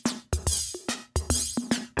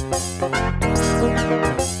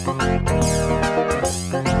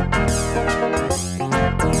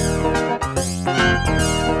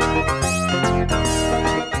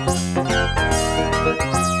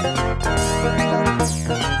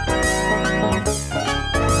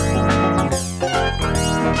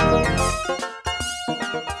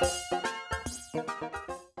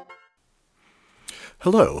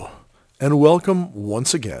Hello, and welcome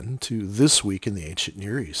once again to This Week in the Ancient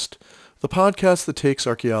Near East, the podcast that takes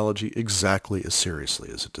archaeology exactly as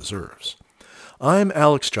seriously as it deserves. I'm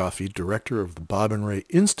Alex Jaffe, director of the Bob and Ray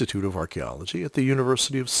Institute of Archaeology at the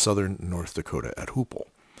University of Southern North Dakota at Hoople.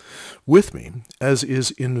 With me, as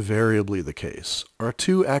is invariably the case, are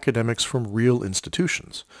two academics from real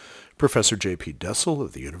institutions, Professor J.P. Dessel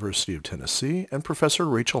of the University of Tennessee and Professor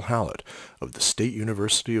Rachel Hallett of the State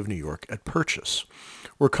University of New York at Purchase.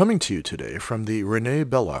 We're coming to you today from the René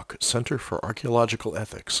Belloc Center for Archaeological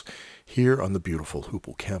Ethics here on the beautiful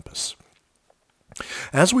Hoople campus.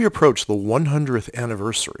 As we approach the 100th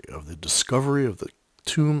anniversary of the discovery of the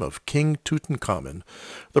tomb of King Tutankhamun,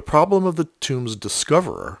 the problem of the tomb's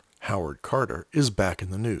discoverer, Howard Carter, is back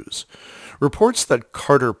in the news. Reports that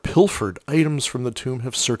Carter pilfered items from the tomb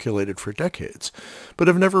have circulated for decades, but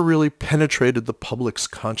have never really penetrated the public's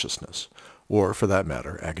consciousness, or, for that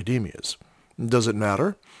matter, academia's. Does it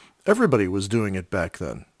matter? Everybody was doing it back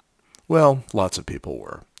then. Well, lots of people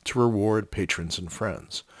were, to reward patrons and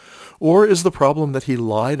friends. Or is the problem that he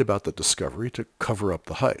lied about the discovery to cover up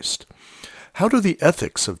the heist? How do the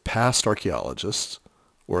ethics of past archaeologists,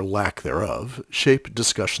 or lack thereof, shape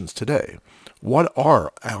discussions today? What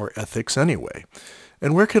are our ethics anyway?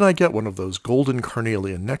 And where can I get one of those golden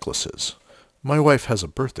carnelian necklaces? My wife has a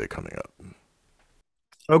birthday coming up.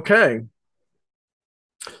 Okay.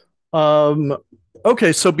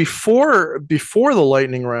 So before the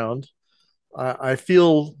lightning round, I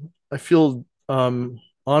feel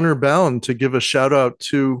honor bound to give a shout out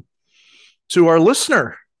to our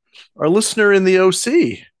listener in the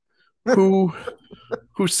OC, who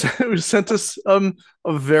sent us a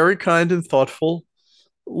very kind and thoughtful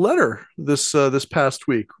letter this past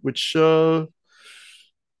week, which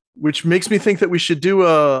makes me think that we should do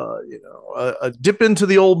a dip into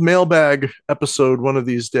the old mailbag episode one of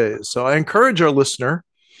these days. So I encourage our listener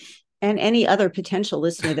and any other potential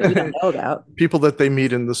listener that we don't know about, people that they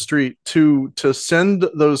meet in the street, to send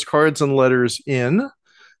those cards and letters in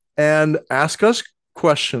and ask us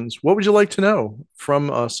questions. What would you like to know from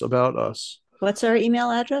us about us? What's our email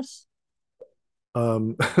address?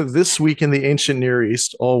 This Week in the Ancient Near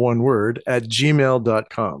East, all one word, at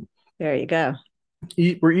gmail.com. There you go.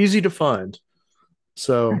 We're easy to find.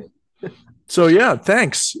 So yeah,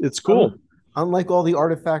 thanks. It's cool. Unlike all the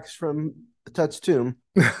artifacts from Tut's tomb.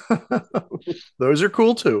 Those are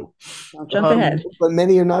cool too. I'll jump ahead. But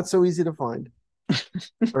many are not so easy to find.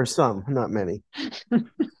 Or some, not many.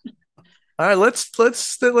 All right, let's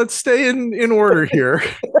stay in order here.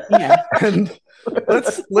 Yeah. And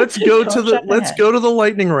let's go to the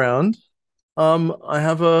lightning round. I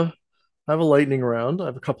have a lightning round. I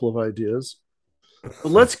have a couple of ideas.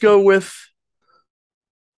 But let's go with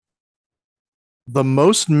the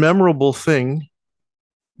most memorable thing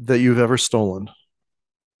that you've ever stolen.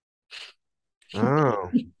 Oh,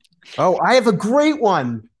 I have a great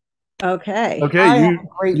one. Okay,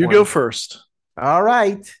 you go first. All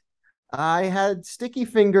right. I had sticky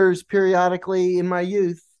fingers periodically in my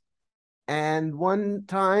youth, and one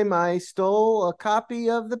time I stole a copy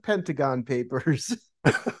of the Pentagon Papers.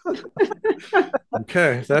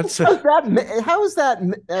 Okay, that's how is that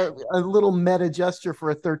a little meta gesture for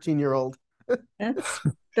a 13-year-old?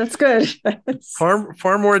 That's good.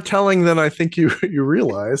 Far more telling than I think you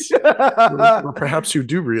realize, or perhaps you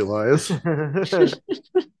do realize.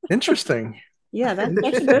 Interesting. Yeah,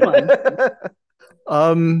 that's a good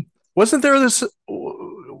one. Wasn't there this?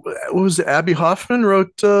 What was it, Abby Hoffman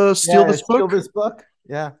wrote "Steal This Book"? Steal This Book.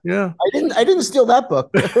 Yeah. I didn't steal that book.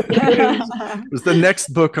 It was the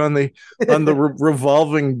next book on the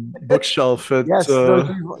revolving bookshelf at. Yes.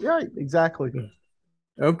 Right. Exactly.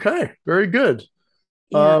 Okay. Very good.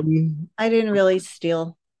 Yeah. I didn't really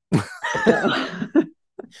steal.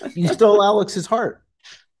 You stole Alex's heart.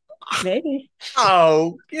 Maybe.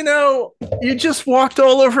 Oh, you just walked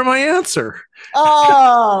all over my answer.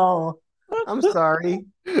 Oh, I'm sorry.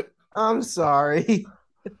 I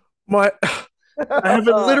have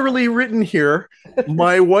it literally written here.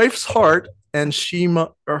 My wife's heart, and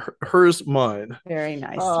hers mine. Very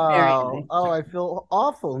nice. Oh, Very nice. I feel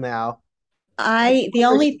awful now. The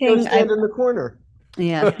only thing stand in the corner.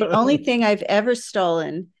 Yeah, the only thing I've ever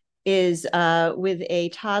stolen is with a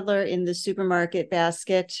toddler in the supermarket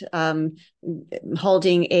basket,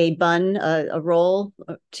 holding a bun, a roll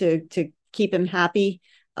to keep him happy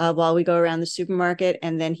while we go around the supermarket,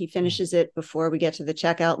 and then he finishes it before we get to the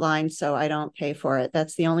checkout line, so I don't pay for it.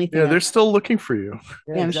 That's the only thing. Yeah, they're still looking for you.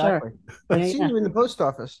 Yeah, I'm sure. I've seen you in the post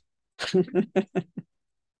office.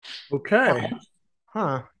 Okay.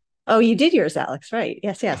 Huh. Oh, you did yours, Alex, right?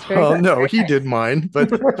 Yes, very Well, good. no, Very he good. did mine, but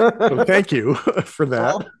so thank you for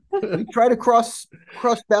that. Well, we try to cross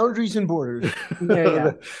boundaries and borders. There you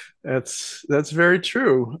go. That's very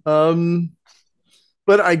true.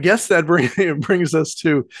 But I guess that brings us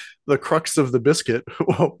to the crux of the biscuit,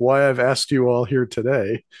 why I've asked you all here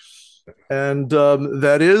today. And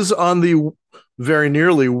that is on the very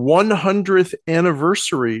nearly 100th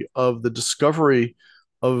anniversary of the discovery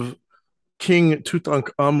of King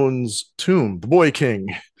Tutankhamun's tomb, the Boy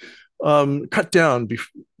King, cut down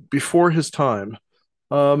before his time.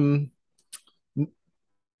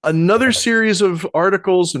 Another series of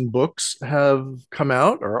articles and books have come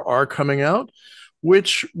out or are coming out,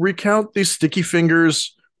 which recount the sticky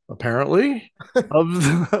fingers, apparently,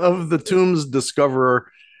 of the tomb's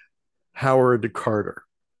discoverer, Howard Carter.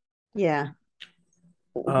 Yeah.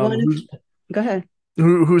 Go ahead.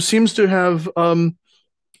 Who seems to have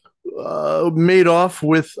made off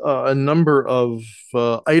with a number of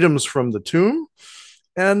items from the tomb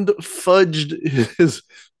and fudged his,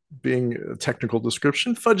 being a technical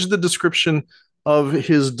description, fudged the description of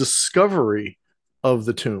his discovery of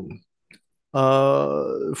the tomb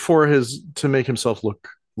to make himself look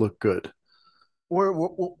good,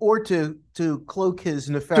 or to cloak his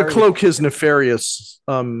nefarious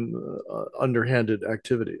underhanded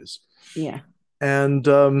activities. Yeah. And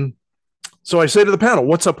so I say to the panel,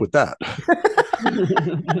 what's up with that?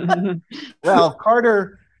 Well,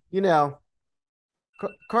 Carter,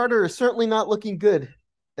 Carter is certainly not looking good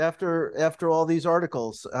after all these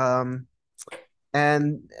articles.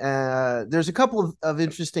 And there's a couple of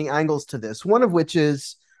interesting angles to this. One of which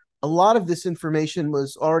is a lot of this information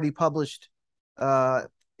was already published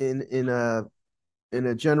in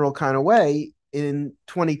a general kind of way in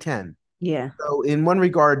 2010. Yeah. So in one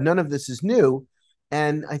regard, none of this is new.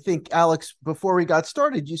 And I think, Alex, before we got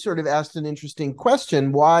started, you sort of asked an interesting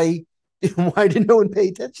question. Why did no one pay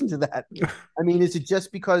attention to that? I mean, is it just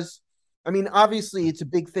because, obviously it's a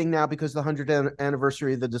big thing now because the 100th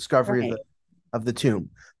anniversary of the discovery of the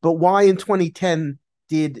tomb. But why in 2010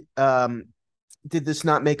 did this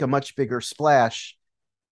not make a much bigger splash,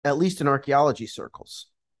 at least in archaeology circles?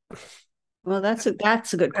 Well, that's a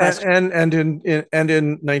good question. And in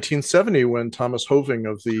 1970, when Thomas Hoving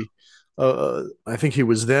of the I think he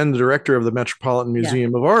was then the director of the Metropolitan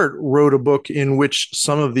Museum of Art, wrote a book in which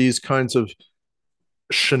some of these kinds of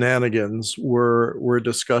shenanigans were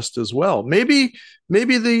discussed as well. Maybe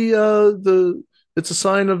the it's a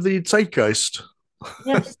sign of the zeitgeist.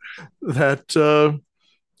 Yes. that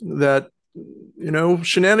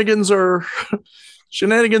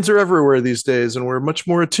shenanigans are everywhere these days, and we're much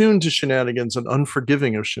more attuned to shenanigans and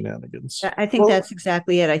unforgiving of shenanigans. I think that's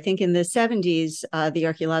exactly it. I think in the 70s, the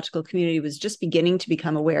archaeological community was just beginning to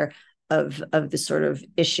become aware of the sort of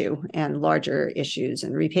issue and larger issues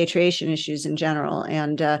and repatriation issues in general.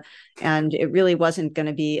 And it really wasn't going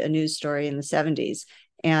to be a news story in the 70s.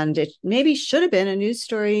 And it maybe should have been a news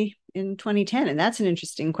story in 2010. And that's an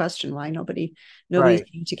interesting question, why nobody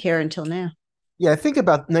seemed to care until now. Yeah, I think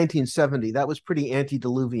about 1970. That was pretty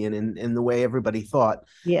antediluvian in the way everybody thought.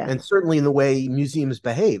 Yeah. And certainly in the way museums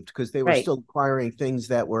behaved, because they were still acquiring things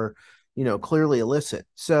that were, clearly illicit.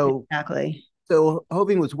 So exactly. So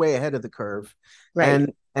Hoving was way ahead of the curve. Right.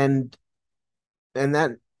 And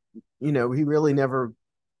that, he really never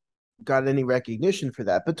got any recognition for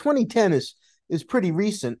that. But 2010 is pretty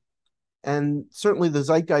recent. And certainly the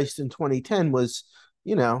zeitgeist in 2010 was,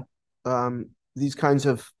 these kinds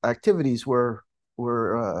of activities were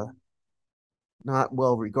not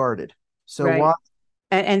well regarded. So why?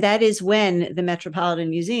 And that is when the Metropolitan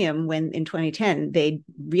Museum, when in 2010, they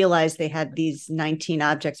realized they had these 19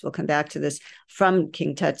 objects, we'll come back to this, from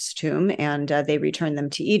King Tut's tomb, and they returned them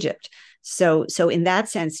to Egypt. So in that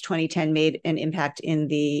sense, 2010 made an impact in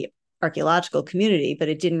the archaeological community, but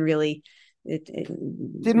it didn't really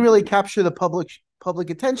capture the public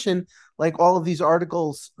attention like all of these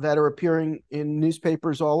articles that are appearing in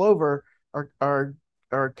newspapers all over are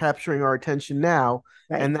capturing our attention now.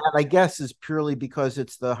 Right. And that, I guess, is purely because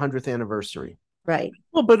it's the 100th anniversary. Right.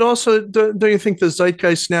 Well, but also, don't you think the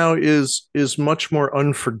zeitgeist now is much more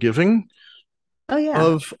unforgiving? Oh yeah.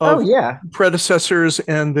 Of predecessors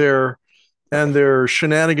and their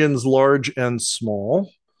shenanigans, large and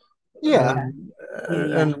small. Yeah.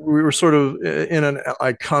 And we were sort of in an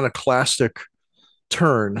iconoclastic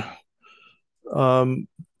turn. That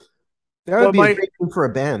would be a great name for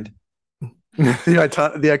a band.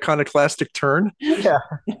 The iconoclastic turn. Yeah,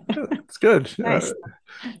 it's good. Nice.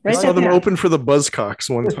 I saw them open for the Buzzcocks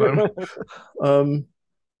one time.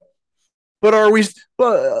 But are we?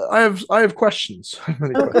 Well, I have questions.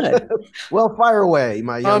 Good. Well, fire away,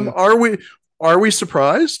 my young. Are we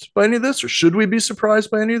surprised by any of this, or should we be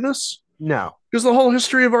surprised by any of this? No, because the whole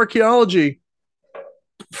history of archaeology,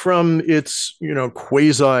 from its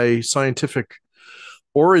quasi scientific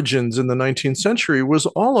origins in the 19th century, was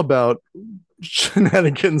all about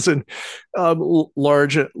shenanigans and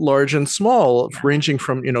large and small, ranging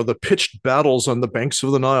from the pitched battles on the banks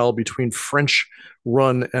of the Nile between French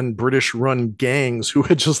run and British run gangs who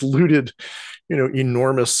had just looted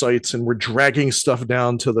enormous sites and were dragging stuff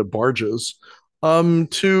down to the barges,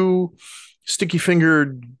 to sticky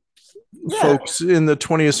fingered folks in the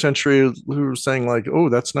 20th century who were saying like, oh,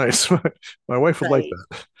 that's nice. My wife would like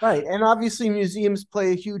that. Right. And obviously museums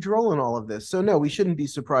play a huge role in all of this. So no, we shouldn't be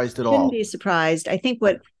surprised at all. Shouldn't be surprised. I think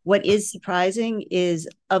what is surprising is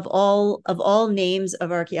of all names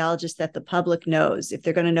of archaeologists that the public knows, if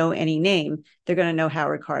they're going to know any name, they're going to know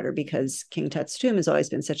Howard Carter, because King Tut's tomb has always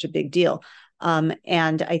been such a big deal.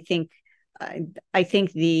 And I think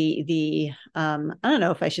the I don't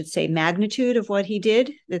know if I should say magnitude of what he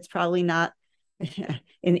did. It's probably not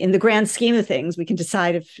in the grand scheme of things. We can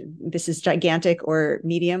decide if this is gigantic or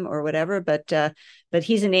medium or whatever, but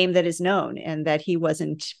he's a name that is known, and that he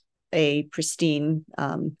wasn't a pristine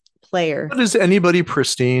player. But is anybody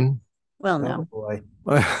pristine? Well, no. Oh,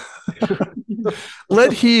 boy.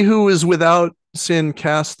 Let he who is without sin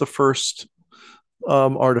cast the first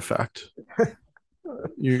artifact.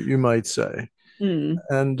 You might say.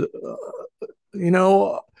 And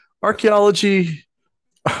archaeology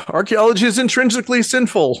is intrinsically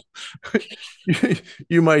sinful,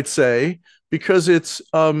 you might say, because it's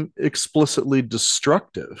explicitly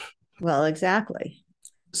destructive. Well, exactly.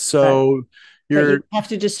 So you have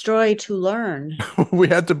to destroy to learn. We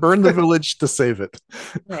had to burn the village to save it.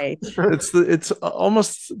 Right. It's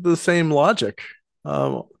almost the same logic.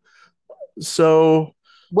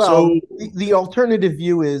 The alternative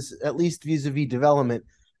view is, at least vis-a-vis development,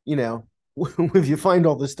 if you find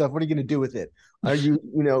all this stuff, what are you going to do with it? Are you,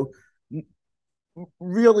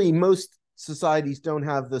 really, most societies don't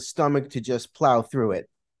have the stomach to just plow through it.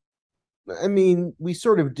 I mean, we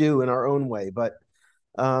sort of do in our own way, but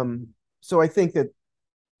so I think that,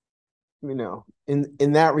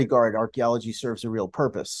 in that regard, archaeology serves a real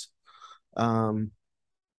purpose. But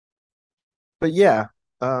yeah.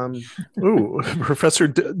 Ooh, Professor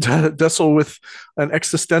Dessel with an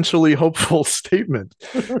existentially hopeful statement.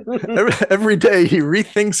 Every day he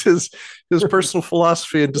rethinks his personal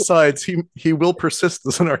philosophy and decides he will persist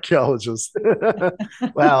as an archaeologist.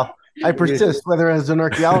 Well, I persist, whether as an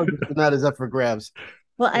archaeologist or not is up for grabs.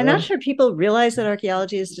 Well, I'm not sure people realize that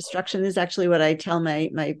archaeology is destruction. This is actually what I tell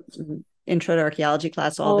my intro to archaeology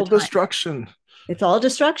class all the time. Destruction. It's all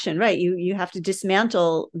destruction, right? You have to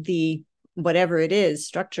dismantle the whatever it is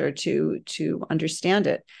structure to understand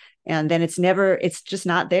it, and then it's just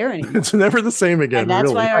not there anymore. It's never the same again. And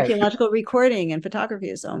that's why archaeological recording and photography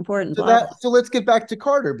is so important. So let's get back to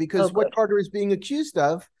Carter, because what Carter is being accused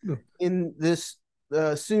of in this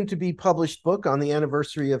soon to be published book on the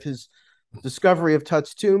anniversary of his discovery of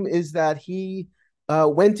Tut's tomb is that he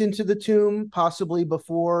went into the tomb possibly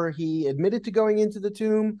before he admitted to going into the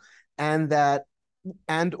tomb,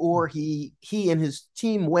 or he and his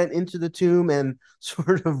team went into the tomb and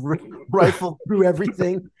sort of rifled through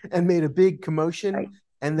everything and made a big commotion,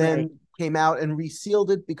 and then came out and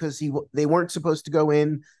resealed it because they weren't supposed to go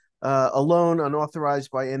in alone,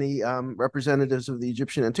 unauthorized by any representatives of the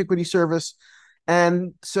Egyptian Antiquity Service.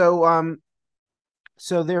 And so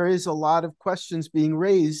there is a lot of questions being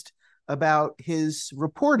raised about his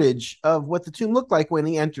reportage of what the tomb looked like when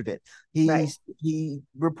he entered it. He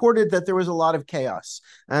reported that there was a lot of chaos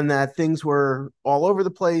and that things were all over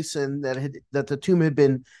the place, and that the tomb had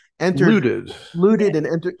been looted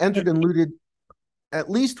and looted at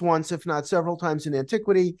least once, if not several times in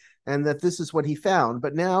antiquity, and that this is what he found.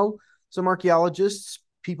 But now some archaeologists,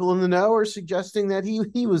 people in the know, are suggesting that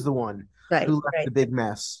he was the one who left the big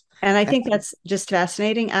mess. And I think that's just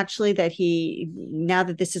fascinating, actually, that now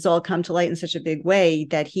that this has all come to light in such a big way,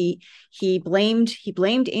 that he blamed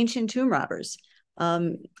ancient tomb robbers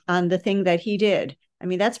on the thing that he did. I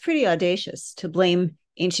mean, that's pretty audacious, to blame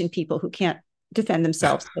ancient people who can't defend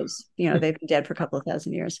themselves because they've been dead for a couple of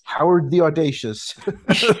thousand years. Howard the Audacious.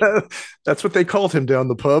 That's what they called him down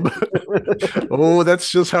the pub. Oh, that's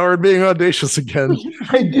just Howard being audacious again.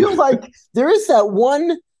 I do like there is that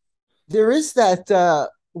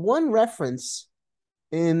one reference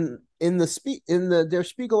in their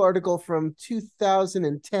Spiegel article from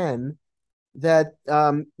 2010 that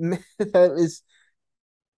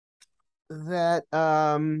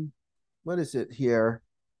what is it here?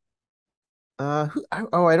 I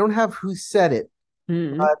don't have who said it,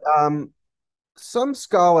 but some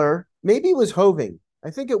scholar, maybe it was Hoving.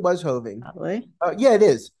 I think it was Hoving. Probably. Yeah, it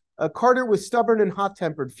is. Carter was stubborn and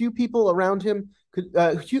hot-tempered. Few people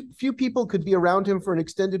could be around him for an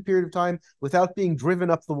extended period of time without being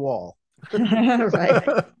driven up the wall. Right.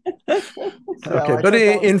 Okay, but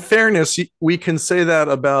in fairness, we can say that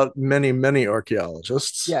about many, many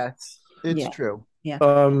archaeologists. Yes, it's true. Yeah.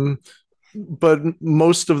 But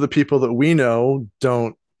most of the people that we know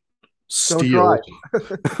don't steal.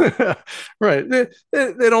 Right.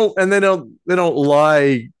 They don't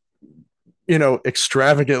lie,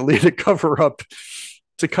 extravagantly to cover up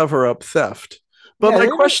theft. But my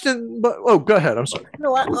question, go ahead. I'm sorry.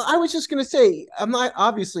 No, I was just going to say, I'm not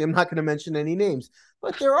going to mention any names,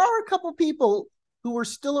 but there are a couple people who were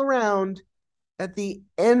still around at the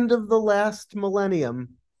end of the last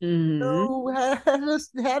millennium who had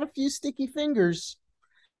a few sticky fingers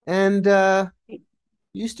and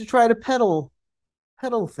used to try to peddle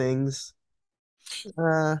things.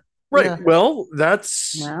 Right. Yeah. Well,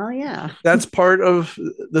 that's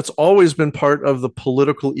always been part of the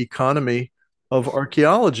political economy of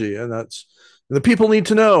archaeology, and the people need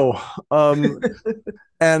to know.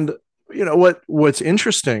 And what's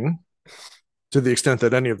interesting, to the extent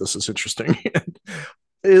that any of this is interesting,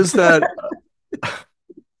 is that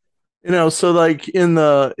so like in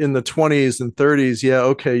the 20s and 30s,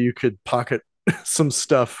 you could pocket some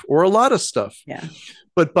stuff or a lot of stuff. Yeah.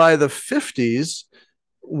 But by the 50s,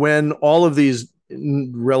 when all of these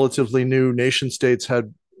relatively new nation states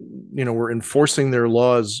were enforcing their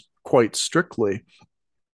laws quite strictly,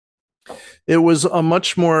 it was a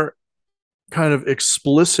much more kind of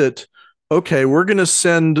explicit, okay, we're going to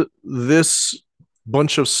send this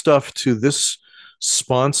bunch of stuff to this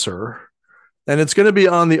sponsor, and it's going to be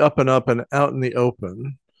on the up and up and out in the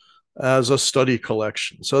open as a study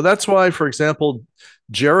collection. So that's why, for example,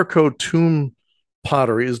 Jericho tomb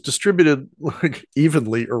pottery is distributed like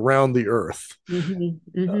evenly around the earth,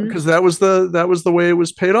 because that was the way it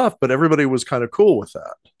was paid off. But everybody was kind of cool with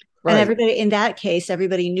that. Right. And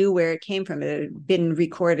everybody knew where it came from. It had been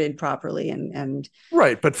recorded properly and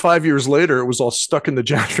right. But 5 years later, it was all stuck in the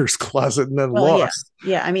janitor's closet and then lost.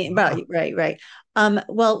 Yeah. I mean, right.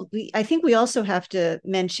 I think we also have to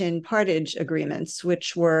mention partage agreements,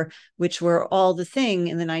 which were all the thing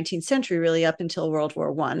in the 19th century, really up until World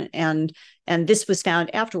War I. And this was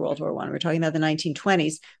found after World War I. We're talking about the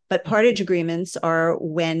 1920s. But partage agreements are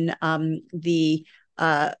when the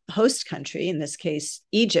host country, in this case,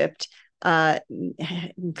 Egypt,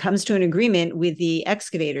 comes to an agreement with the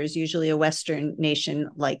excavators, usually a Western nation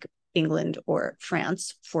like England or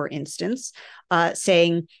France, for instance,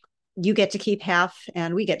 saying, you get to keep half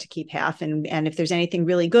and we get to keep half. And if there's anything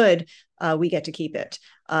really good, we get to keep it.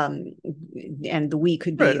 And the we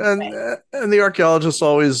could be. Right. And the archaeologists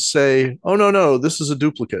always say, oh, no, this is a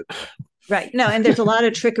duplicate. Right. No, and there's a lot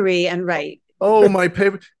of trickery and right. Oh, my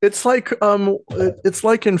paper. It's like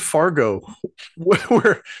in Fargo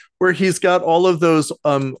where he's got all of those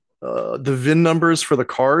the VIN numbers for the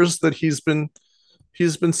cars that he's been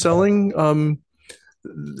selling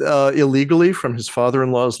illegally from his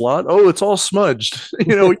father-in-law's lot. Oh, it's all smudged.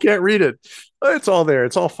 We can't read it. It's all there.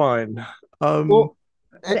 It's all fine.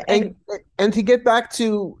 And to get back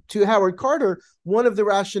to Howard Carter, one of the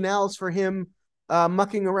rationales for him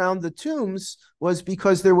mucking around the tombs was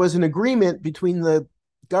because there was an agreement between the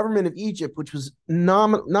government of Egypt, which was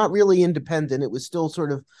not really independent. It was still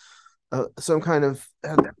sort of some kind of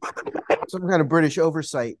British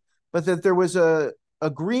oversight, but that there was a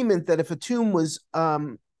agreement that if a tomb was had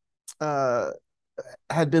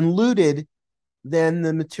been looted, then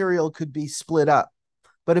the material could be split up.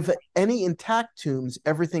 But if any intact tombs,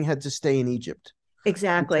 everything had to stay in Egypt.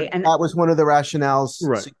 Exactly. And that was one of the rationales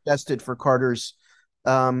suggested for Carter's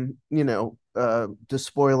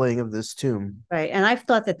despoiling of this tomb. Right. And I've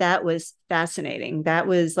thought that that was fascinating. That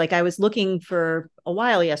was like I was looking for a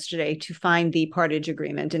while yesterday to find the partage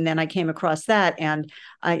agreement. And then I came across that. And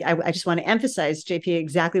I just want to emphasize, JP,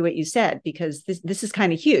 exactly what you said, because this is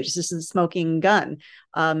kind of huge. This is a smoking gun.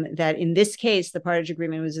 That in this case, the partage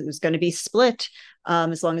agreement was going to be split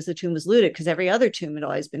as long as the tomb was looted, because every other tomb had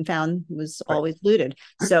always been found was always looted.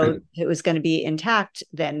 So it was going to be intact,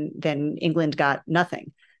 then England got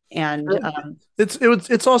nothing. And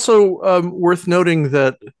it's also worth noting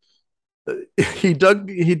that he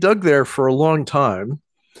dug there for a long time.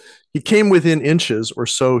 He came within inches, or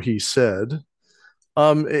so he said,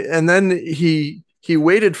 and then he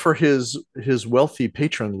waited for his wealthy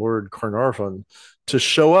patron, Lord Carnarvon, to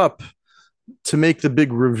show up to make the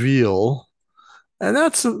big reveal. And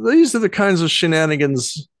these are the kinds of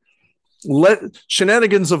shenanigans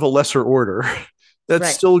of a lesser order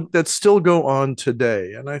that still go on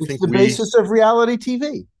today. And I think the basis of reality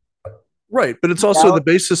TV. Right, but it's also the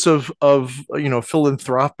basis of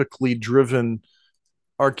philanthropically driven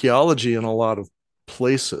archaeology in a lot of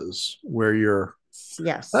places where you're.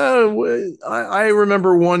 Yes. I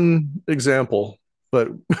remember one example, but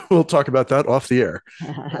we'll talk about that off the air.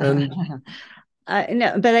 And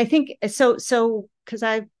no, but I think so because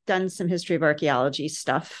I've done some history of archaeology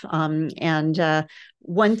stuff, and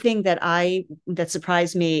one thing that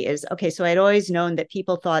surprised me is, okay, so I'd always known that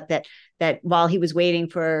people thought that while he was waiting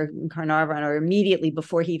for Carnarvon, or immediately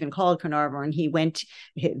before he even called Carnarvon, he went,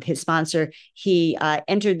 his sponsor, he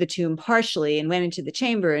entered the tomb partially and went into the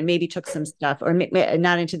chamber and maybe took some stuff, or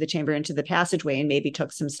not into the chamber, into the passageway, and maybe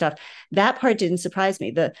took some stuff. That part didn't surprise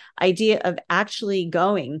me. The idea of actually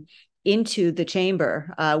going into the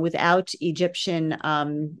chamber without Egyptian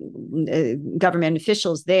government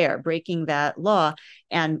officials there, breaking that law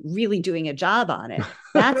and really doing a job on it.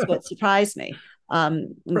 That's what surprised me.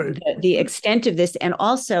 Right. The extent of this. And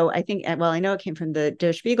also, I think, well, I know it came from the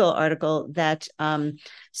Der Spiegel article that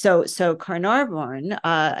so Carnarvon,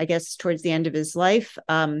 I guess towards the end of his life,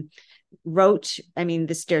 wrote, I mean,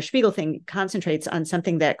 this Der Spiegel thing concentrates on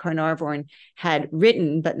something that Carnarvon had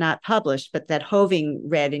written but not published, but that Hoving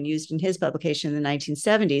read and used in his publication in the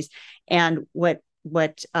 1970s. And what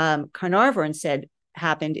Carnarvon said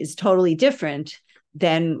happened is totally different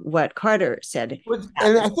than what Carter said.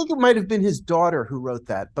 And I think it might have been his daughter who wrote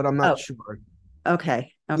that, but I'm not sure.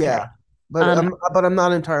 Okay. Yeah, but I'm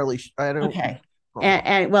not entirely sure. I don't. Okay.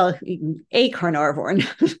 And well, a Carnarvon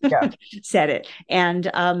said it, and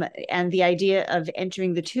the idea of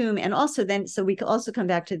entering the tomb, and also then, so we could also come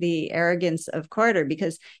back to the arrogance of Carter,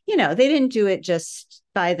 because they didn't do it just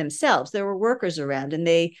by themselves. There were workers around, and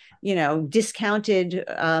they discounted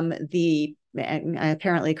the,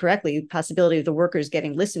 apparently correctly, possibility of the workers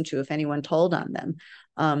getting listened to if anyone told on them,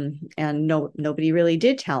 and nobody really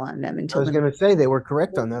did tell on them until. I was going to say they were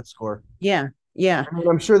correct on that score. Yeah. I mean,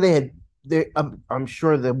 I'm sure they had. I'm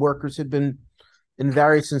sure the workers had been in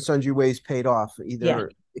various and sundry ways paid off,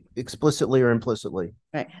 either explicitly or implicitly.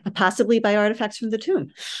 Right. Possibly by artifacts from the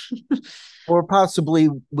tomb. Or possibly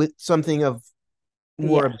with something of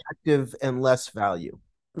more objective and less value.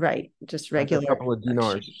 Right. Just regular. Like a couple of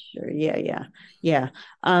dinars. Sure. Yeah.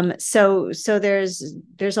 So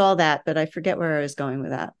there's all that, but I forget where I was going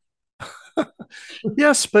with that.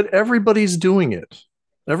 Yes, but everybody's doing it.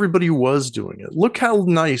 Everybody was doing it. Look how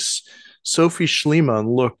nice Sophie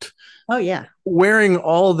Schliemann looked. Oh yeah, wearing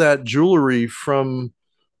all that jewelry from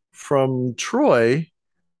Troy,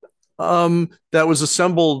 that was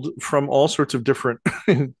assembled from all sorts of different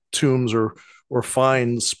tombs or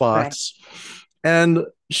find spots, right. And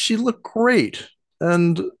she looked great.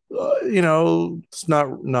 And it's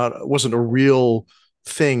not wasn't a real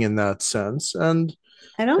thing in that sense. And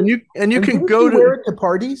you can go to wear it to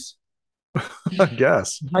parties. I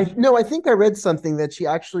guess. I think I read something that she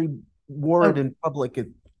actually wore it in public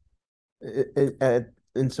at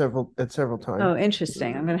several times. Oh,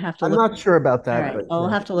 interesting. I'm going to have to. I'm not sure about that. Right. But I'll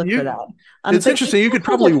have to look for that. It's interesting. You could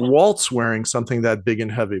probably waltz wearing something that big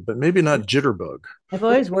and heavy, but maybe not jitterbug. I've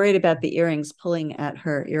always worried about the earrings pulling at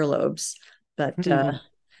her earlobes, but I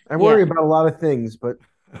worry about a lot of things, but.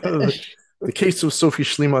 The case of Sophie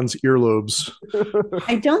Schliemann's earlobes.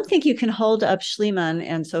 I don't think you can hold up Schliemann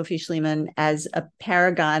and Sophie Schliemann as a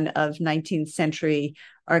paragon of 19th century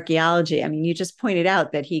archaeology. I mean, you just pointed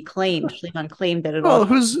out that Schliemann claimed that it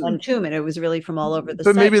was one tomb, and it was really from all over the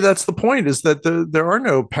site. But maybe that's the point, is that there are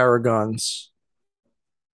no paragons.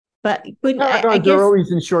 But I guess they're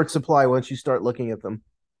always in short supply once you start looking at them.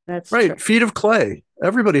 That's right. True. Feet of clay.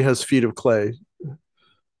 Everybody has feet of clay.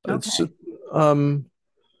 Okay.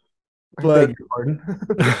 But I beg your pardon.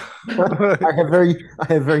 I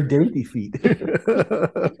have very dainty feet.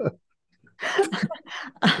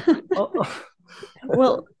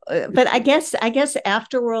 Well, but I guess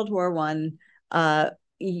after World War One,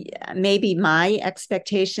 maybe my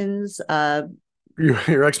expectations.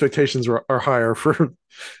 Your expectations are higher for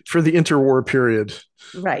the interwar period.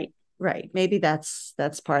 Right, right. Maybe that's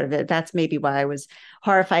part of it. That's maybe why I was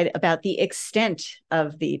horrified about the extent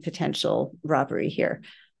of the potential robbery here.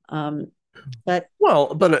 But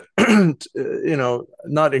not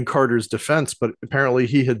in Carter's defense, but apparently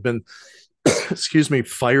he had been, excuse me,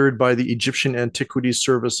 fired by the Egyptian Antiquities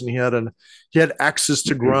Service, and he had axes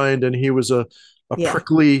to grind, and he was a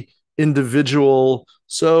prickly individual.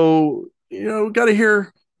 So got to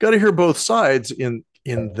hear both sides in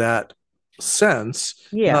that sense.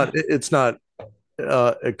 Yeah, it's not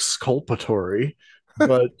exculpatory,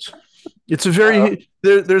 but it's a very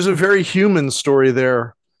there's a very human story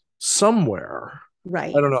there somewhere.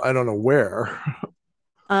 right. I don't know where.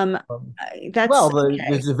 That's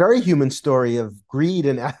there's a very human story of greed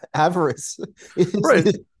and avarice. Right.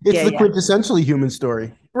 It's the quintessentially human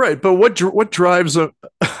story. Right, but what drives an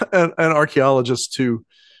archaeologist to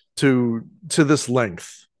this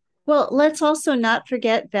length? Well, let's also not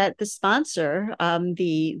forget that the sponsor,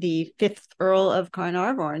 the fifth Earl of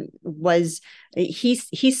Carnarvon, he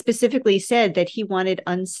specifically said that he wanted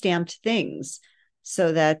unstamped things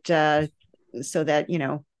so that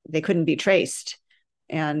they couldn't be traced,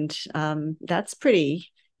 and that's pretty.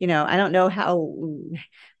 I don't know how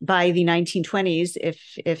by the 1920s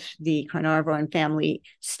if the Carnarvon family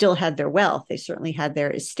still had their wealth. They certainly had their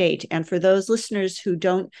estate. And for those listeners who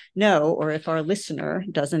don't know, or if our listener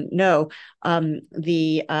doesn't know,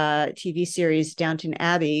 the TV series Downton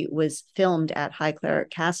Abbey was filmed at Highclere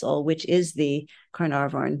Castle, which is the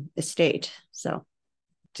Carnarvon estate. So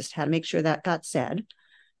just had to make sure that got said.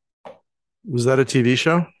 Was that a TV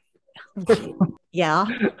show? Yeah.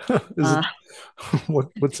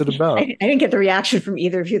 What's it about? I didn't get the reaction from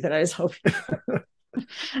either of you that I was hoping.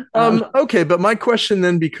 Okay, but my question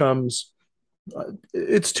then becomes,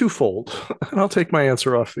 it's twofold, and I'll take my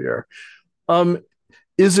answer off the air.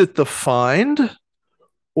 Is it the find,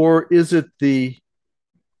 or is it the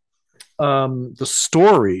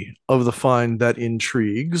story of the find that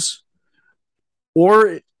intrigues,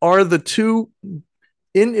 or are the two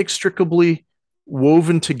inextricably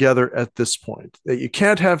woven together at this point, that you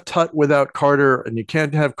can't have Tut without Carter and you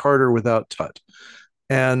can't have Carter without Tut,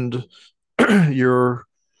 and your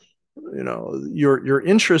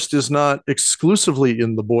interest is not exclusively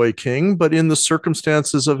in the boy king, but in the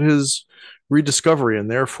circumstances of his rediscovery,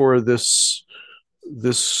 and therefore this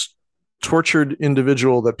tortured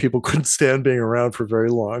individual that people couldn't stand being around for very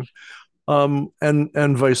long,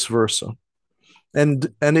 and vice versa.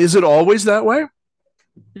 And is it always that way?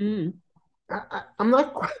 I'm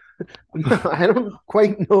not quite, I don't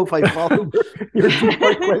quite know if I follow your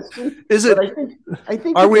two-part question. Is it? I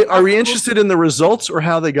think. Are we interested in the results or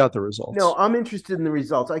how they got the results? No, I'm interested in the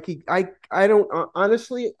results. I don't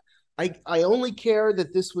honestly. I only care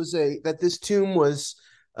that this tomb was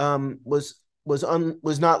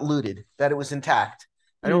not looted, that it was intact.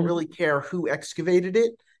 I don't really care who excavated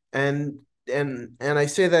it, and I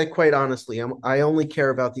say that quite honestly. I only care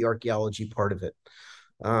about the archaeology part of it.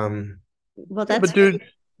 Well, that's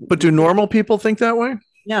but do normal people think that way?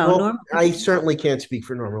 No, well, I certainly can't speak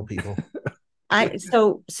for normal people. I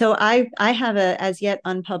have a as yet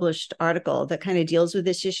unpublished article that kind of deals with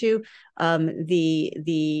this issue.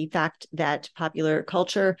 The fact that popular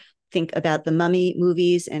culture think about the Mummy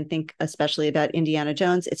movies and think especially about Indiana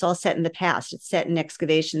Jones, it's all set in the past. It's set in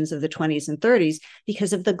excavations of the 20s and 30s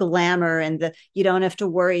because of the glamour and you don't have to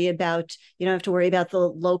worry about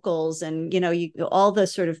the locals and all the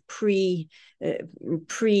sort of pre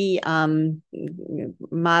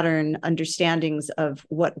modern understandings of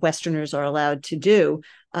what Westerners are allowed to do.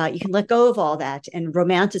 You can let go of all that and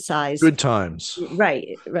romanticize good times.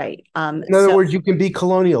 Right. In other words, you can be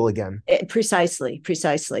colonial again. Precisely.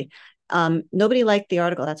 Nobody liked the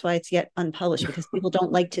article. That's why it's yet unpublished, because people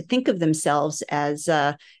don't like to think of themselves as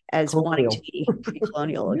wanting to be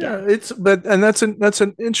pre-colonial again. Yeah, that's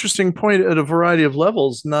an interesting point at a variety of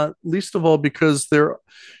levels. Not least of all because there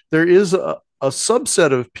is a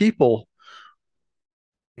subset of people,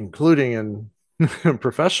 including in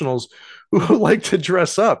professionals, who like to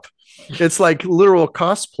dress up. It's like literal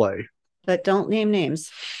cosplay. But don't name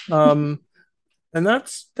names. And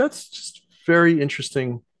that's just very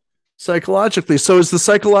interesting psychologically. So is the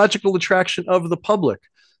psychological attraction of the public,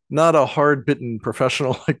 not a hard-bitten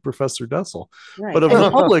professional like Professor Dessel, right, but of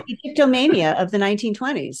the public. Egyptomania of the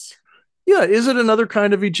 1920s. Yeah, is it another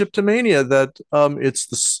kind of Egyptomania that it's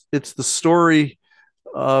the story,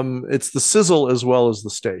 it's the sizzle as well as the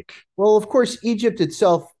steak? Well, of course, Egypt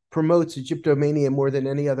itself promotes Egyptomania more than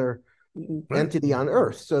any other entity on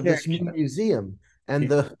Earth. So this Very new true. museum and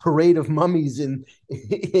the parade of mummies in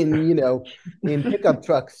pickup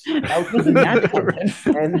trucks out to the Isn't that museum,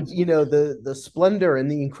 something? and the splendor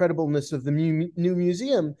and the incredibleness of the new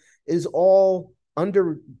museum is all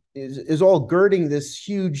all girding this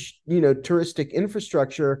huge touristic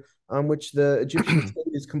infrastructure on which the Egyptian state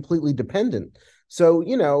is completely dependent. So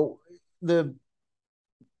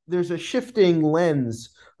there's a shifting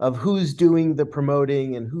lens of who's doing the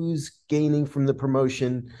promoting and who's gaining from the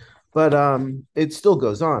promotion, but it still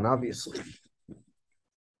goes on, obviously.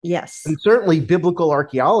 Yes. And certainly biblical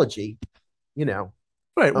archaeology,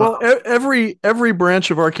 Right. Well, every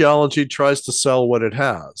branch of archaeology tries to sell what it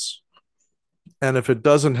has. And if it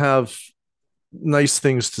doesn't have nice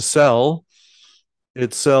things to sell,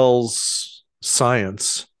 it sells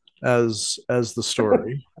science as the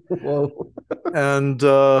story. Whoa. And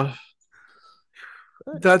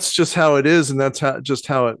that's just how it is, and that's how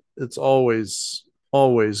it's always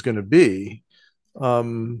going to be.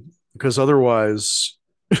 Because otherwise,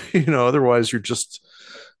 otherwise you're just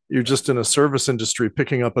in a service industry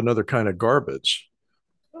picking up another kind of garbage.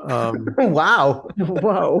 Wow.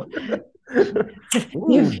 Whoa.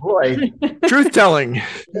 Ooh, boy. Truth telling.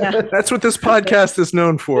 Yeah. That's what this podcast is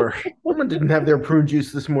known for. Someone didn't have their prune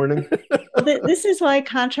juice this morning. Well, this is why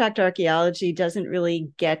contract archaeology doesn't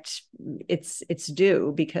really get its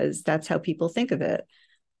due, because that's how people think of it.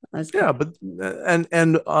 Yeah, but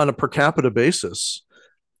and on a per capita basis,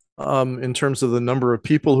 in terms of the number of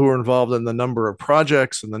people who are involved and the number of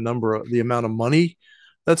projects and the amount of money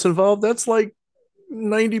that's involved, that's like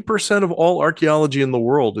 90% of all archaeology in the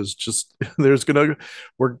world is just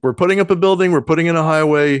we're putting up a building, we're putting in a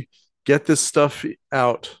highway, get this stuff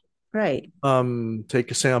out, right?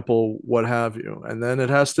 Take a sample, what have you, and then it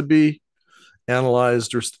has to be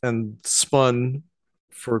analyzed and spun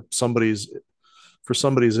for somebody's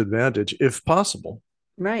advantage, if possible.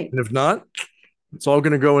 Right. And if not, it's all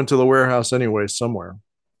going to go into the warehouse anyway somewhere.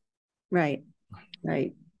 Right.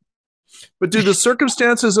 But do the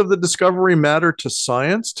circumstances of the discovery matter to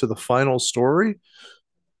science, to the final story?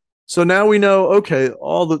 So now we know, okay,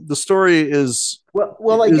 all the story is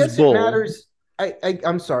well, I guess bull. It matters.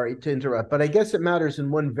 I'm sorry to interrupt, but I guess it matters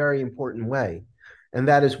in one very important way, and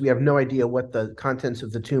that is we have no idea what the contents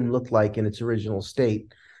of the tomb looked like in its original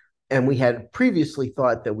state, and we had previously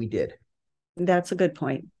thought that we did. That's a good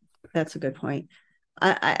point.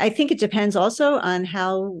 I think it depends also on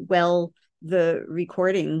how well the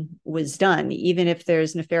recording was done. Even if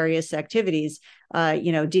there's nefarious activities,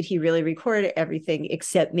 did he really record everything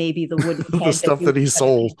except maybe the wooden the stuff that he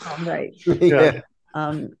sold? Right. Yeah.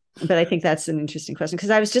 But I think that's an interesting question, because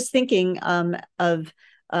I was just thinking of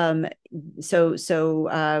 10,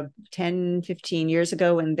 15 years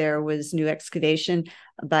ago, when there was new excavation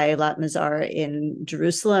by Latmazar in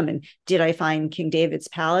Jerusalem, and did I find King David's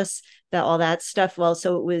palace, all that stuff? Well,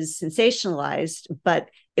 so it was sensationalized, but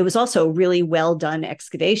it was also really well done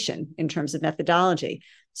excavation in terms of methodology.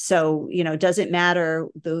 So, does it matter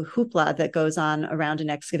the hoopla that goes on around an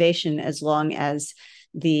excavation as long as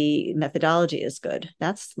the methodology is good?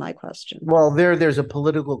 That's my question. Well, there's a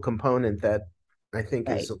political component that I think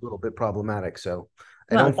is a little bit problematic. So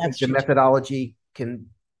I don't think the methodology can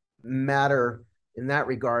matter in that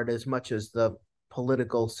regard as much as the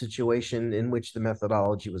political situation in which the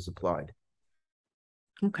methodology was applied.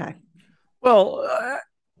 Okay. Well,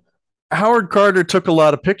 Howard Carter took a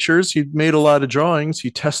lot of pictures. He made a lot of drawings.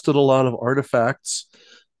 He tested a lot of artifacts.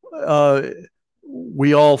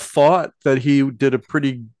 We all thought that he did a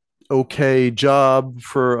pretty okay job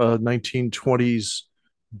for a 1920s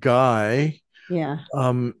guy. Yeah.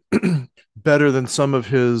 Better than some of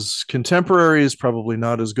his contemporaries, probably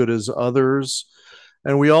not as good as others.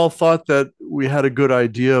 And we all thought that we had a good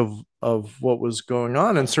idea of what was going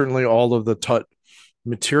on. And certainly all of the Tut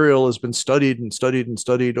material has been studied and studied and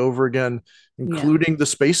studied over again, including the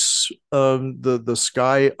space, the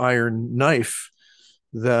sky iron knife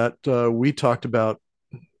that we talked about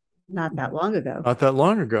not that long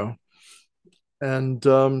ago. And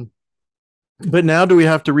but now do we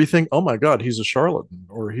have to rethink, oh my God, he's a charlatan,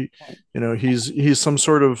 or he's some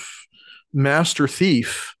sort of master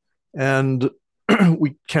thief, and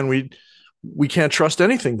we can't trust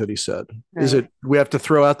anything that he said. Right. Is it we have to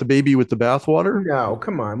throw out the baby with the bathwater? No,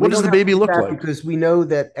 come on. What does the baby look like? Because we know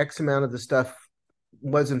that X amount of the stuff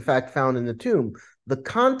was in fact found in the tomb. The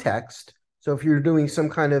context, so if you're doing some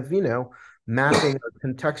kind of, mapping or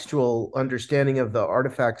contextual understanding of the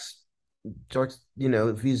artifacts,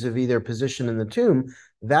 vis-a-vis their position in the tomb,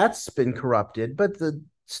 that's been corrupted. But the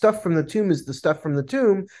stuff from the tomb is the stuff from the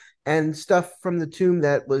tomb, and stuff from the tomb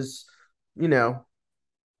that was,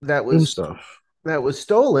 that Tomb was stuff.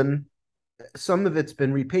 stolen, some of it's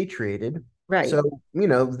been repatriated. Right. So,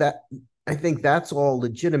 that I think that's all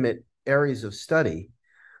legitimate areas of study.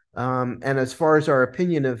 And as far as our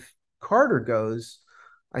opinion of Carter goes,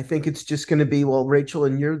 I think it's just going to be, well, Rachel,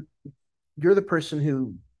 and you're the person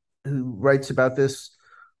who writes about this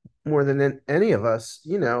more than any of us.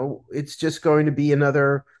 It's just going to be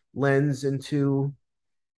another lens into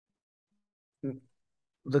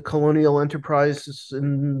the colonial enterprises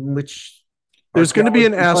in which There's going to be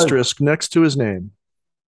an archaeology was. asterisk next to his name.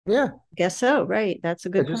 Yeah, Guess so. Right. That's a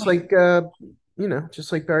good just point. like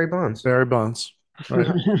just like Barry Bonds. Barry Bonds.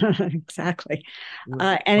 Right. Exactly.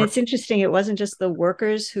 And it's interesting. It wasn't just the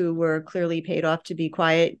workers who were clearly paid off to be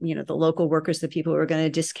quiet, the local workers, the people who were going to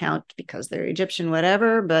discount because they're Egyptian,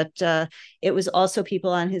 whatever. But it was also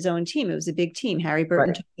people on his own team. It was a big team. Harry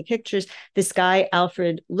Burton took the pictures. This guy,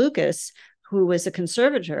 Alfred Lucas, who was a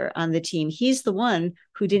conservator on the team, he's the one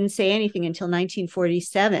who didn't say anything until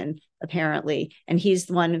 1947, apparently. And he's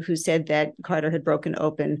the one who said that Carter had broken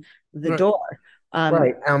open the door.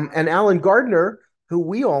 Right. And Alan Gardner, who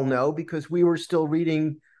we all know because we were still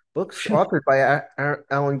reading books authored by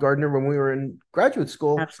Alan Gardner when we were in graduate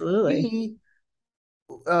school. Absolutely. He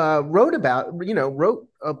wrote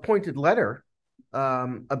a pointed letter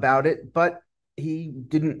about it, but he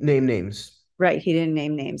didn't name names. Right. He didn't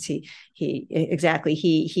name names.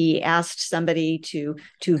 He asked somebody to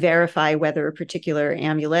verify whether a particular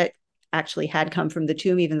amulet actually had come from the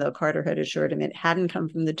tomb, even though Carter had assured him it hadn't come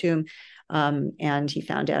from the tomb. And he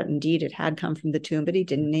found out indeed it had come from the tomb, but he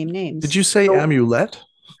didn't name names. Did you say amulet?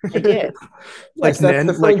 I did. like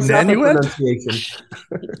Nanuet?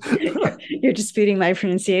 You're disputing my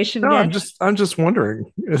pronunciation. No, again? I'm just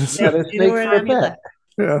wondering.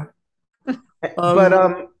 Yeah.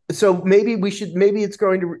 But so maybe it's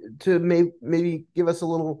going to maybe give us a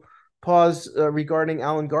little pause regarding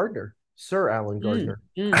Alan Gardner. Sir Alan Gardner.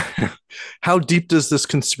 How deep does this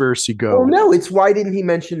conspiracy go? Well, no, it's why didn't he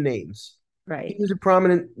mention names? Right. He was a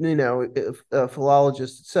prominent,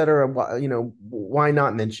 philologist, etc. Why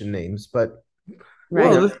not mention names? But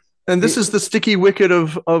right. And this is the sticky wicket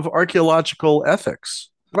of archaeological ethics.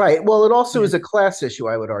 Right. Well, it also is a class issue,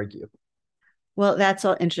 I would argue. Well, that's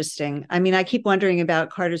all interesting. I mean, I keep wondering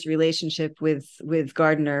about Carter's relationship with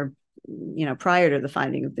Gardner, prior to the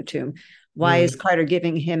finding of the tomb. Why is Carter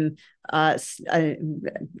giving him a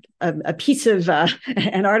piece of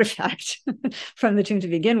an artifact from the tomb to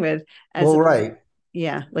begin with?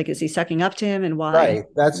 Yeah. Like, is he sucking up to him, and why? Right.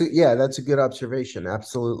 That's a good observation.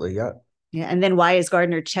 Absolutely. Yeah. Yeah. And then why is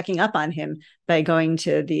Gardner checking up on him by going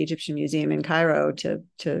to the Egyptian Museum in Cairo to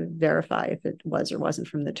verify if it was or wasn't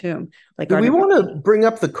from the tomb? Like, do we want to bring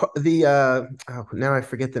up the now I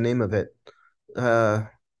forget the name of it.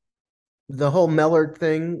 The whole Mellert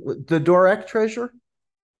thing, the Dvorak treasure.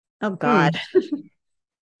 Oh God.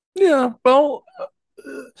 Yeah. Well,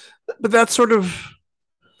 but that's sort of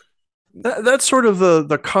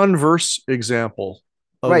the converse example.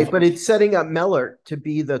 Right, but it's setting up Mellert to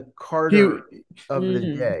be the Carter of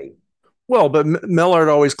the day. Well, but Mellert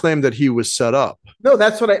always claimed that he was set up. No,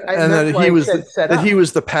 that's what and that he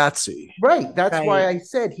was the patsy. Right. That's why I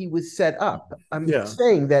said he was set up. I'm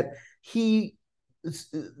saying that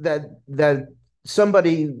that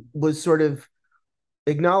somebody was sort of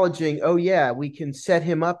acknowledging, oh yeah, we can set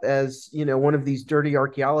him up as one of these dirty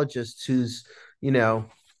archaeologists who's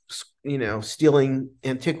stealing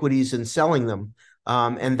antiquities and selling them,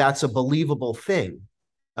 and that's a believable thing,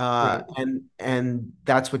 right. and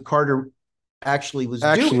that's what Carter actually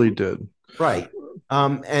did, right,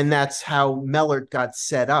 and that's how Mellert got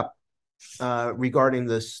set up regarding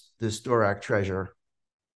this Dvorak treasure.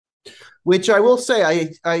 Which I will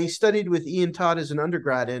say, I studied with Ian Todd as an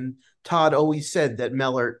undergrad, and Todd always said that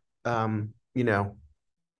Mellert,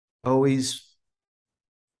 always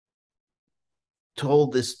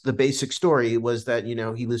told the basic story was that,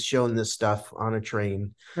 he was shown this stuff on a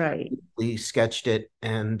train. Right. He sketched it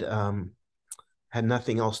and had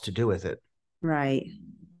nothing else to do with it. Right.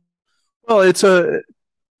 Well, it's an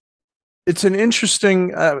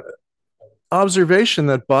interesting observation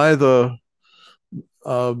that by the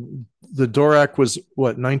Dvorak was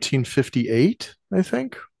what, 1958, I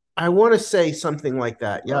think. I want to say something like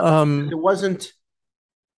that. Yeah. It wasn't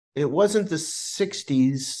the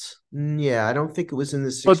 60s. Yeah, I don't think it was in the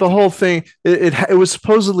 60s. But the whole thing, it was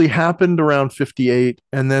supposedly happened around 58,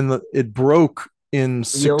 and then it broke in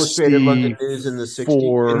 60. The Illustrated London News in the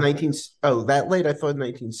 60s. That late? I thought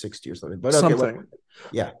 1960 or something. But something.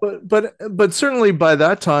 Yeah. But certainly by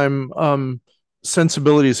that time,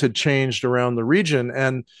 sensibilities had changed around the region,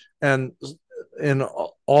 and in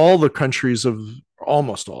all the countries of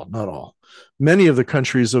almost all, not all, many of the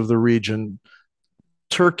countries of the region,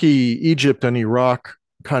 Turkey, Egypt, and Iraq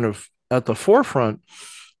kind of at the forefront,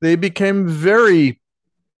 they became very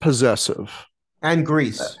possessive, and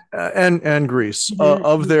Greece. and Greece,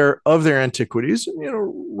 of their antiquities.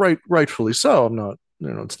 Rightfully so. I'm not,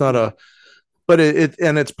 it's not a, but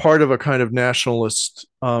it's part of a kind of nationalist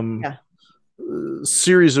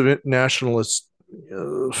series of nationalist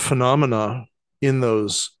phenomena in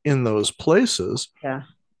those places. Yeah.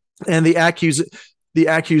 And the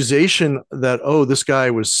accusation that, oh, this guy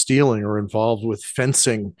was stealing or involved with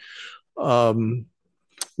fencing,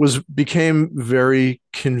 became very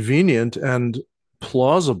convenient and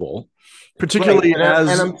plausible, particularly right.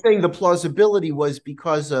 And I'm saying the plausibility was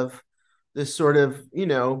because of this sort of,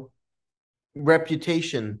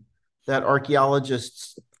 reputation that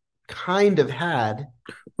archaeologists kind of had,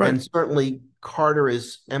 right. And certainly Carter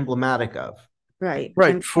is emblematic of. Right.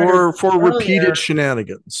 Right. For repeated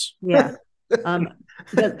shenanigans. Yeah.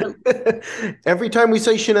 Every time we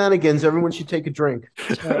say shenanigans, everyone should take a drink.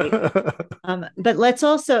 Right. But let's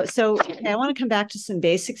also, I want to come back to some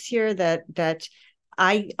basics here that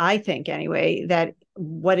I think anyway, that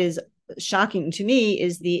what is shocking to me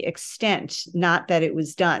is the extent, not that it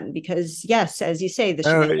was done, because yes, as you say, the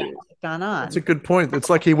shenanigans have gone on. That's a good point. It's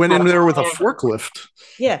like he went in there with a forklift.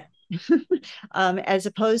 Yeah. As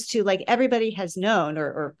opposed to, like, everybody has known,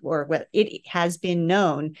 or what it has been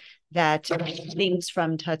known, that things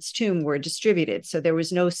from Tut's tomb were distributed. So there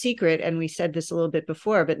was no secret, and we said this a little bit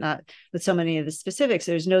before, but not with so many of the specifics.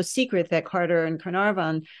 There's no secret that Carter and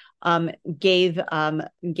Carnarvon gave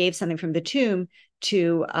something from the tomb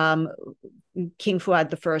to King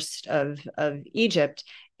Fuad I of Egypt,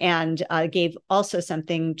 and gave also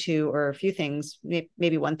something to, or a few things,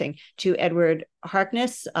 maybe one thing, to Edward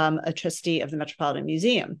Harkness, a trustee of the Metropolitan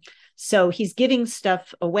Museum. So he's giving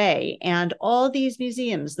stuff away. And all these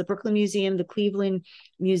museums, the Brooklyn Museum, the Cleveland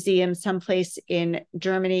Museum, someplace in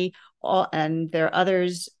Germany, and there are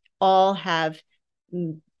others, all have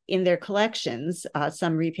in their collections,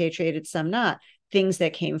 some repatriated, some not, things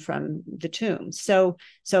that came from the tomb. So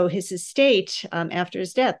his estate, after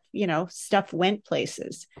his death, stuff went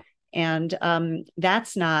places. And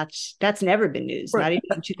that's never been news, right. Not even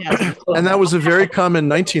in 2012. And that was a very common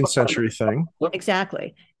 19th century thing.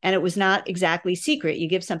 Exactly. And it was not exactly secret. You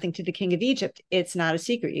give something to the King of Egypt, it's not a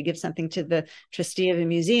secret. You give something to the trustee of a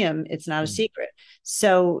museum, it's not a secret.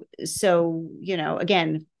 So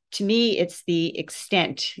again, to me, it's the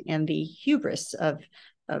extent and the hubris of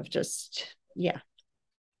just, yeah.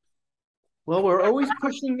 Well, we're always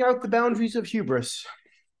pushing out the boundaries of hubris.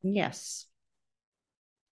 Yes.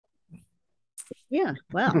 Yeah.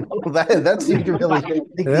 Wow. that seems to really take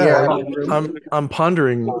the air out of the room. I'm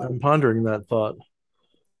pondering that thought.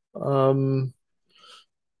 Well,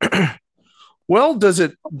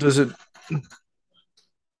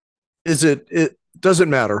 it doesn't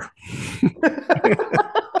matter.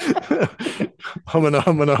 Humana.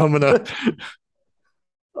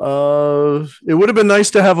 It would have been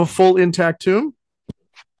nice to have a full intact tomb,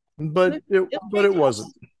 but it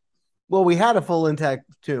wasn't. Well, we had a full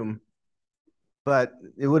intact tomb, but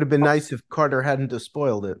it would have been nice if Carter hadn't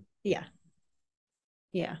despoiled it. Yeah.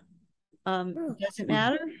 Yeah. Does it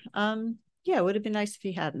matter? Yeah, it would have been nice if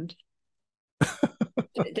he hadn't.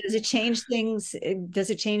 Does it change things? Does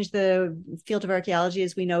it change the field of archaeology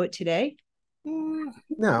as we know it today?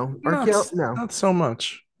 No, not so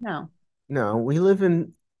much. No, we live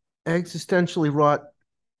in an existentially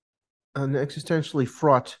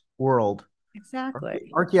fraught world.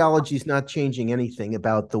 Exactly. Archaeology is not changing anything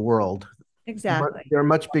about the world. Exactly. There are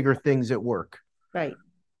much bigger things at work. Right.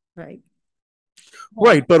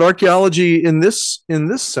 Right, but archaeology in this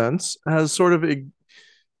sense has sort of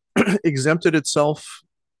exempted itself,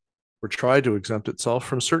 or tried to exempt itself,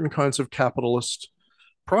 from certain kinds of capitalist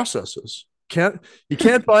processes. You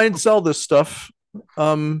can't buy and sell this stuff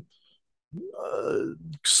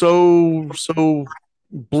so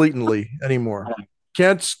blatantly anymore.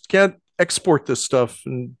 Can't export this stuff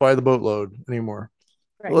and buy the boatload anymore.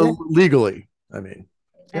 Right. Well, legally, I mean.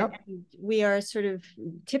 Yep. We are sort of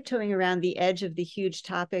tiptoeing around the edge of the huge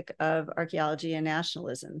topic of archaeology and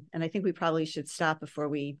nationalism, and I think we probably should stop before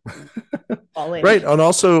we fall in. Right, and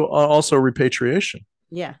also repatriation.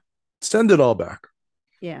 Yeah, send it all back.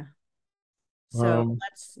 Yeah. So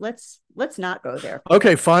let's not go there.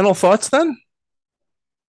 Okay, final thoughts then.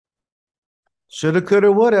 Shoulda, coulda,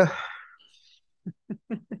 woulda.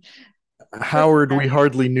 Howard, we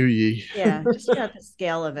hardly knew ye. Yeah, just about the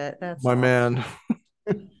scale of it. That's my man.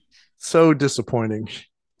 So disappointing.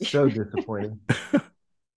 So disappointing.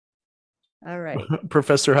 All right.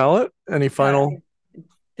 Professor Hallett, any final?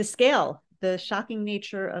 The scale. the shocking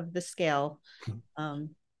nature of the scale.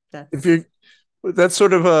 If you that's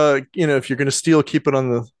sort of if you're going to steal, keep it on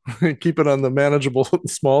the manageable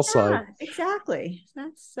small side. Exactly.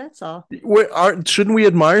 That's all. Shouldn't we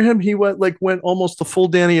admire him? He went almost the full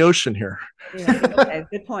Danny Ocean here. Yeah. Okay.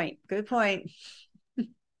 Good point.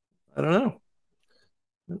 I don't know.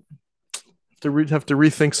 Have to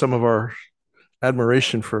rethink some of our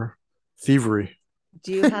admiration for thievery.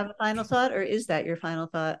 Do you have a final thought, or is that your final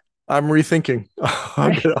thought? I'm rethinking.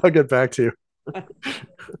 I'll get back to you.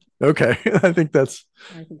 Okay. I think that's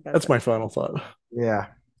my final thought. Yeah.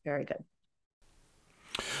 Very good.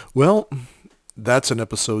 Well, that's an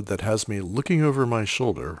episode that has me looking over my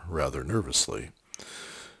shoulder rather nervously.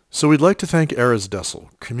 So we'd like to thank Erez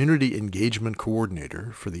Dessel, Community Engagement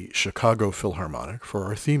Coordinator for the Chicago Philharmonic, for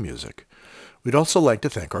our theme music. We'd also like to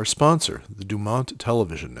thank our sponsor, the Dumont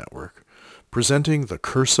Television Network, presenting The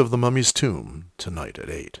Curse of the Mummy's Tomb tonight at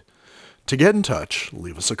 8. To get in touch,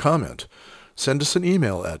 leave us a comment. Send us an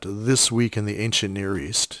email at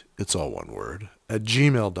thisweekintheancientneareast, it's all one word,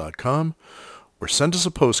 @gmail.com, or send us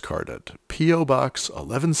a postcard at P.O. Box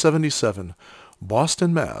 1177,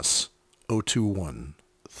 Boston, Mass.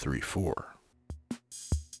 02134.